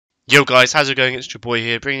Yo guys, how's it going? It's Itsjoeboi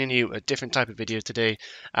here, bringing you a different type of video today,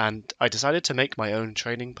 and I decided to make my own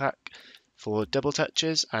training pack for double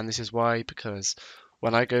touches, and this is why, because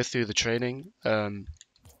when I go through the training, the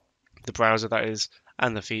browser that is,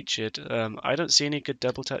 and the featured, I don't see any good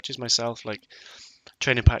double touches myself, like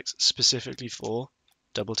training packs specifically for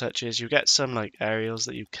double touches. You get some like aerials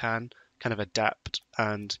that you can kind of adapt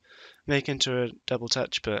and make into a double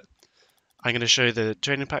touch, but I'm going to show you the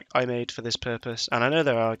training pack I made for this purpose, and I know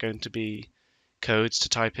there are going to be codes to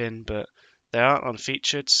type in, but they aren't on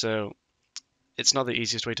featured, so it's not the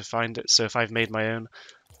easiest way to find it. So if I've made my own,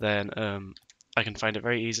 then I can find it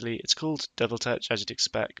very easily. It's called Double Touch, as you'd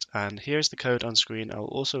expect, and here's the code on screen. I'll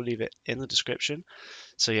also leave it in the description.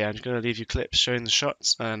 So yeah, I'm just going to leave you clips showing the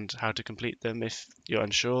shots and how to complete them if you're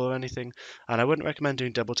unsure or anything. And I wouldn't recommend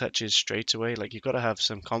doing double touches straight away. Like, you've got to have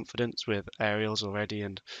some confidence with aerials already,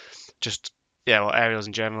 and just, yeah, well, aerials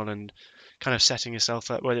in general, and kind of setting yourself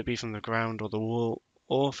up, whether it be from the ground or the wall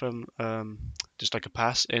or from just like a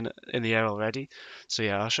pass in the air already. So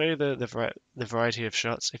yeah, I'll show you the variety of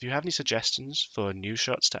shots. If you have any suggestions for new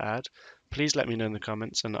shots to add, please let me know in the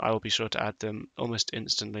comments, and I will be sure to add them almost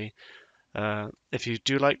instantly. If you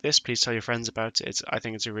do like this, please tell your friends about it. I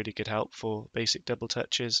think it's a really good help for basic double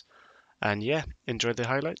touches. And yeah, enjoy the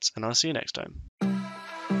highlights, and I'll see you next time.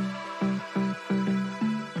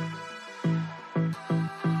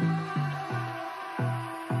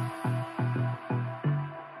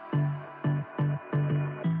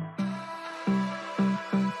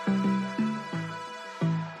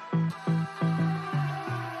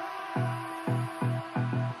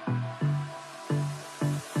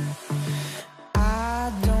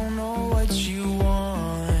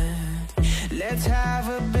 Let's have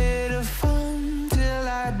a bit of fun till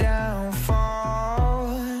I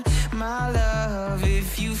downfall. My love,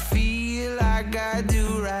 if you feel like I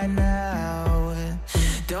do right now,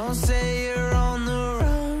 don't say you're on the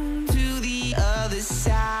run to the other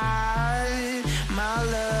side, my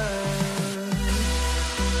love.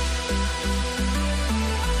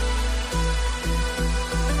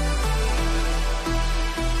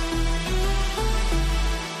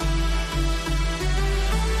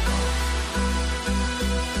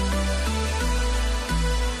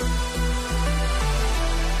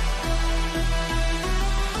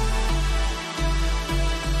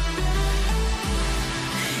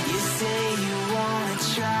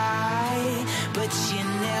 But you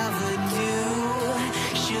never do.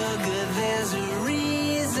 Sugar, there's a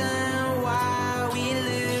reason why we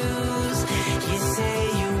lose. You say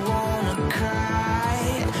you wanna cry,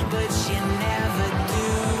 but you never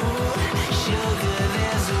do. Sugar,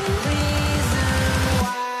 there's a reason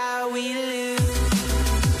why we lose.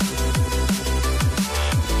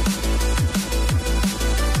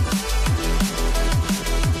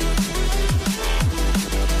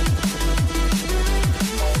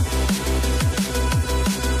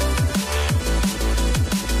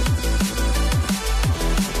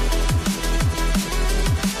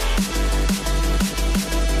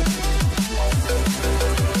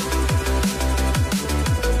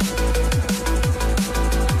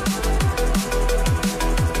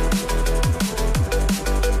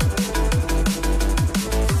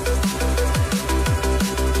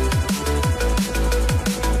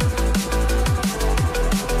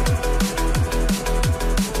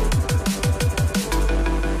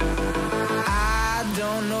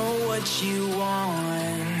 You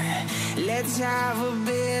want. Let's have a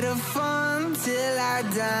bit of fun till I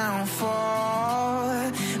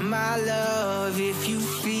downfall, my love, if you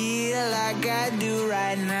feel like I do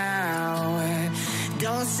right now.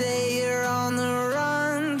 Don't say you're on the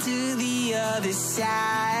run to the other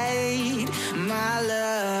side, my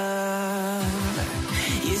love.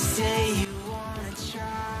 You say you wanna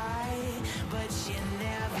try, but you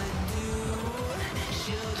never do.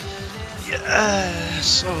 Sugar,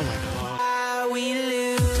 Yes, oh my god.